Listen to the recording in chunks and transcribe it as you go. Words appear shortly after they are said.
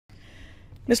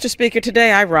Mr. Speaker,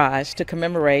 today I rise to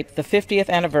commemorate the 50th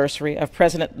anniversary of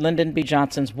President Lyndon B.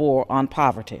 Johnson's War on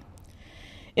Poverty.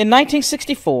 In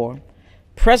 1964,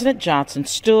 President Johnson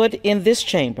stood in this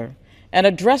chamber and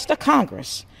addressed a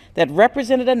Congress that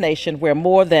represented a nation where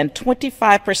more than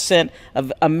 25%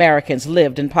 of Americans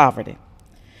lived in poverty.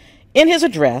 In his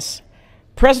address,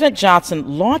 President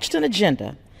Johnson launched an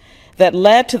agenda that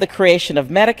led to the creation of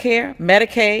Medicare,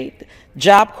 Medicaid,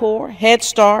 Job Corp, Head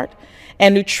Start,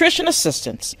 and nutrition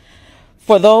assistance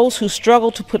for those who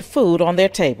struggle to put food on their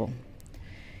table.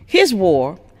 His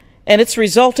war and its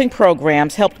resulting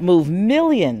programs helped move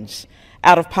millions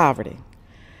out of poverty.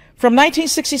 From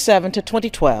 1967 to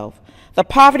 2012, the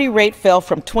poverty rate fell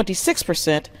from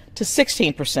 26% to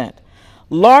 16%,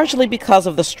 largely because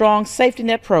of the strong safety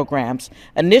net programs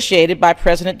initiated by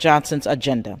President Johnson's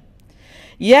agenda.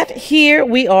 Yet here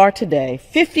we are today,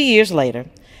 50 years later,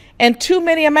 and too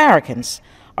many Americans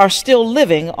are still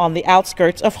living on the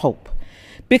outskirts of hope,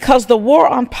 because the war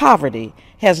on poverty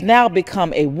has now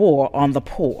become a war on the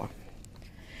poor.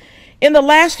 In the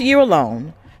last year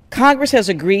alone, Congress has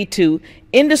agreed to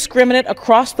indiscriminate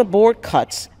across-the-board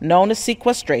cuts known as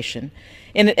sequestration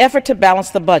in an effort to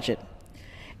balance the budget.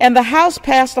 And the House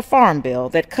passed a farm bill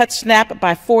that cut SNAP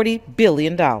by $40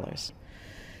 billion.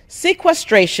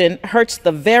 Sequestration hurts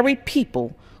the very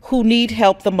people who need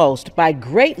help the most by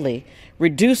greatly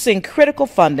reducing critical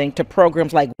funding to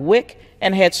programs like WIC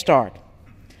and Head Start.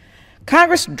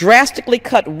 Congress drastically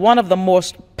cut one of the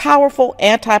most powerful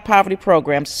anti-poverty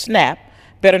programs, SNAP,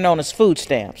 better known as food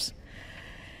stamps.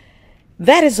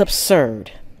 That is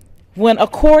absurd, when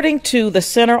according to the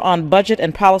Center on Budget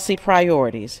and Policy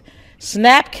Priorities,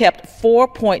 SNAP kept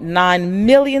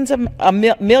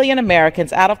 4.9 million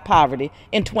Americans out of poverty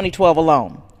in 2012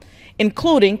 alone,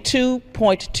 including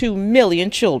 2.2 million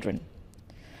children.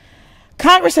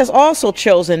 Congress has also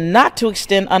chosen not to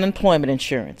extend unemployment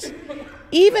insurance.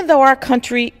 Even though our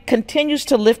country continues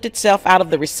to lift itself out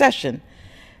of the recession,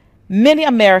 many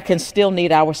Americans still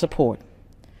need our support.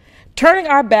 Turning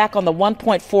our back on the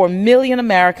 1.4 million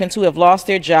Americans who have lost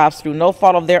their jobs through no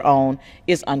fault of their own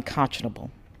is unconscionable.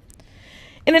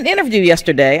 In an interview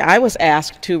yesterday, I was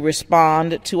asked to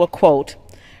respond to a quote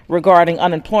regarding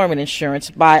unemployment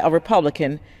insurance by a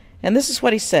Republican, and this is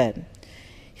what he said.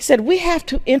 He said, "We have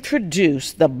to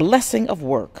introduce the blessing of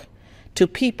work to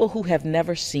people who have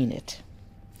never seen it."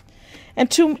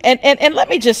 And let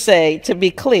me just say, to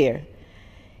be clear,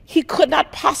 he could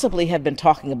not possibly have been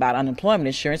talking about unemployment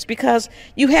insurance because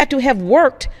you had to have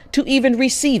worked to even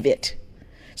receive it.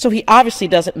 So he obviously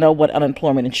doesn't know what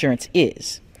unemployment insurance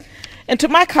is. And to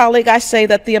my colleague, I say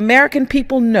that the American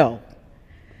people know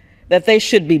that they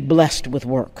should be blessed with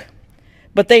work,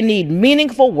 but they need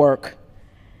meaningful work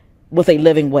with a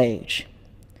living wage.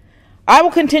 I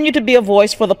will continue to be a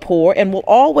voice for the poor and will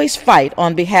always fight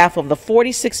on behalf of the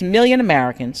 46 million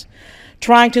Americans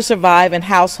trying to survive in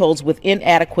households with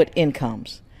inadequate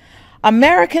incomes.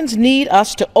 Americans need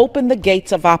us to open the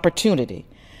gates of opportunity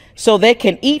so they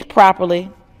can eat properly,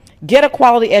 get a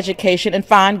quality education, and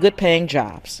find good-paying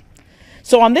jobs.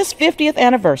 So on this 50th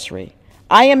anniversary,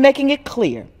 I am making it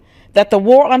clear that the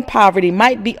war on poverty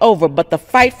might be over, but the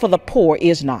fight for the poor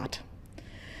is not.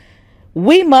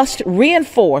 We must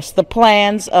reinforce the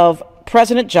plans of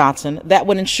President Johnson that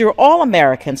would ensure all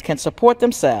Americans can support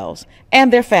themselves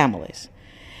and their families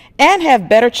and have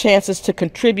better chances to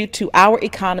contribute to our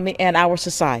economy and our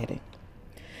society.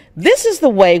 This is the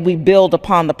way we build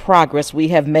upon the progress we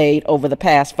have made over the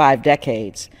past 5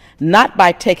 decades, not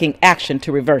by taking action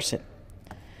to reverse it.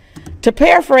 To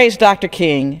paraphrase Dr.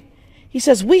 King, he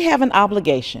says, "We have an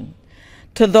obligation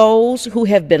to those who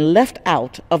have been left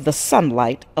out of the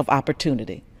sunlight of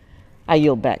opportunity." I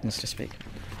yield back, Mr. Speaker.